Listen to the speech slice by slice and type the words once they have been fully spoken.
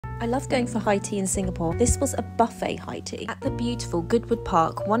I love going for high tea in Singapore. This was a buffet high tea at the beautiful Goodwood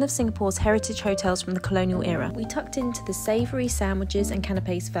Park, one of Singapore's heritage hotels from the colonial era. We tucked into the savoury sandwiches and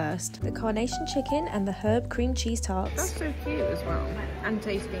canapes first. The carnation chicken and the herb cream cheese tarts. That's so cute as well, and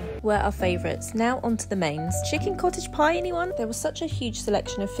tasty. Were our favourites. Now onto the mains. Chicken cottage pie, anyone? There was such a huge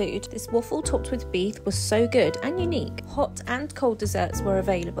selection of food. This waffle topped with beef was so good and unique. Hot and cold desserts were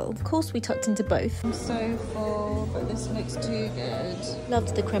available. Of course, we tucked into both. I'm so full, but this looks too good.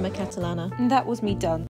 Loved the crema catalana. And that was me done.